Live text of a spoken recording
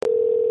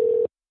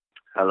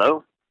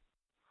Hello?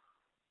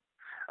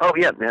 Oh,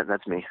 yeah,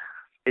 that's me.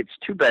 It's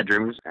two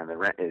bedrooms, and the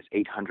rent is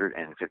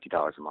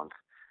 $850 a month.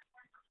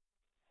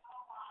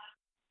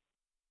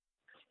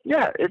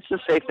 Yeah, it's a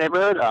safe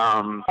neighborhood.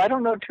 I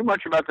don't know too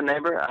much about the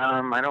neighbor.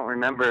 I don't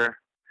remember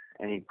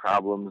any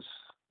problems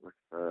with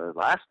the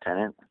last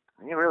tenant.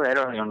 Yeah, really, I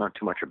don't know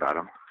too much about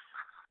him.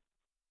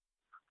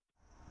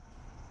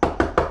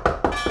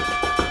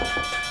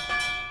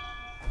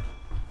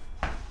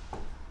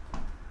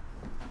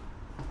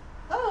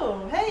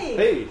 Oh,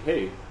 hey.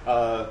 Hey,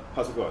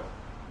 how's it going?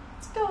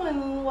 It's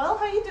going well.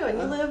 How you doing?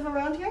 You live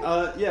around here?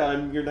 Yeah,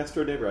 I'm your next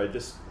door neighbor.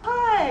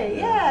 Hi.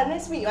 Yeah,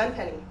 nice to meet you. I'm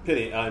Penny.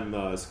 Penny,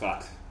 I'm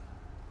Scott.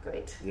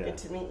 Great. Yeah. Good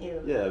to meet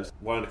you. Yeah, I was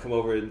wanting to come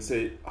over and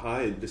say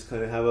hi and just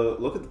kind of have a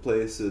look at the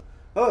place.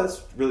 Oh,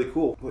 that's really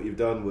cool what you've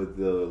done with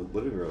the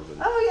living room.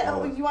 Oh, yeah.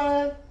 You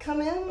want to come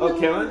in? Oh,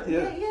 can I?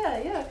 Yeah.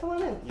 Yeah. Come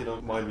on in. You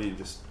don't mind me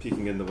just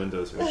peeking in the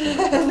windows or No,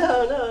 something?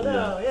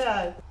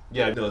 yeah.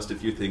 Yeah, I've noticed a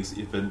few things that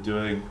you've been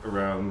doing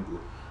around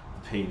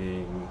the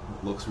painting.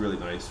 Looks really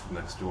nice from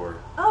next door.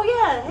 Oh,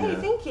 yeah. Hey,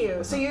 Yeah. thank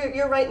you. So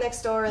you're right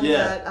next door in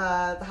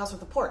Yeah. the house with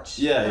the porch.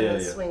 Yeah, and yeah,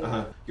 the yeah. swing.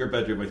 Your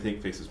bedroom, I think,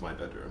 faces my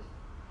bedroom.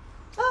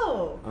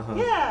 Oh, Uh-huh.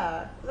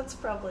 yeah. That's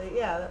probably,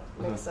 that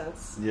makes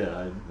sense.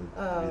 Yeah,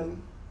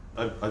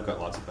 I've got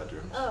lots of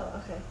bedrooms.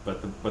 Oh, okay.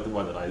 But the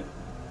one that I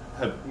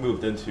have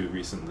moved into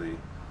recently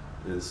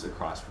is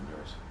across from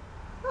yours.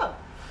 Oh.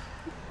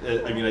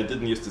 I mean, I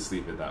didn't used to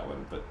sleep in that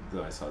one, but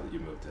then I saw that you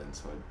moved in,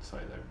 so I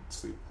decided I'd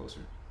sleep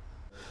closer.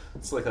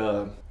 It's like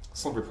a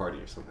slumber party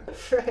or something.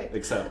 Right.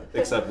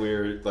 Except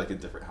we're like in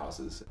different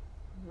houses.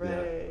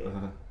 Right.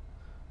 Yeah.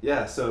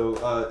 Yeah.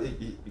 So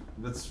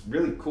that's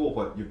really cool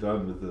what you've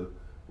done with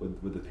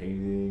the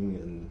painting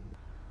and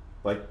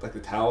like the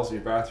towels in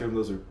your bathroom.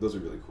 Those are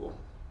really cool.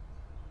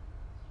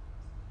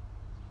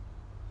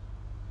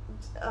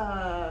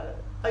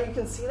 You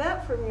can see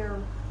that from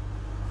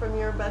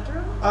your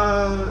bedroom?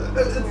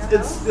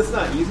 It's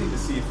not easy to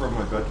see from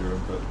my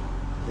bedroom, but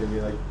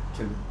maybe I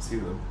can see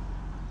them.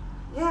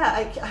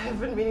 Yeah, I've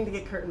been meaning to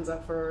get curtains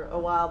up for a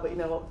while, but you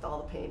know what, with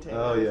all the painting.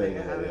 Oh and yeah, everything,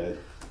 I haven't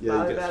yeah.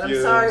 bothered You get that. I'm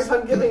fumes. sorry if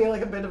I'm giving you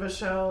like a bit of a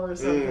show or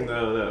something.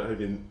 No. I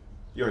mean,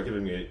 you aren't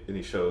giving me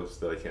any shows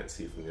that I can't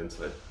see from the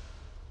inside.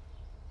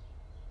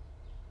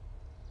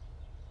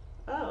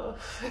 Oh.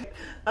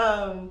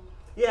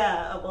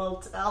 Yeah. Well,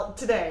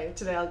 today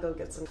I'll go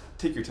get some.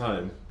 Take your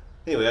time.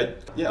 Anyway,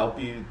 I'll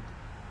be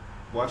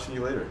watching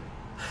you later.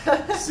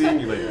 Seeing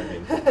you later. I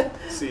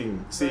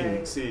mean,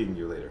 seeing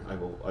you later. I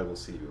will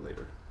see you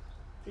later.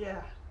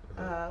 Yeah.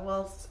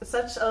 Well,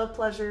 such a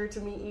pleasure to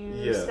meet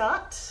you,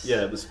 Scott.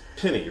 Yeah, it was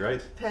Penny,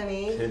 right?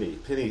 Penny.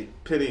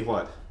 Penny.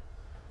 What?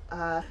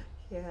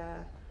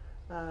 Yeah.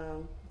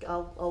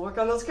 I'll work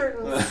on those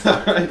curtains.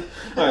 All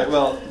right.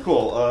 Well,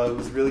 cool. It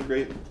was really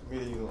great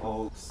meeting you.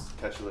 I'll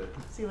catch you later.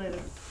 See you later.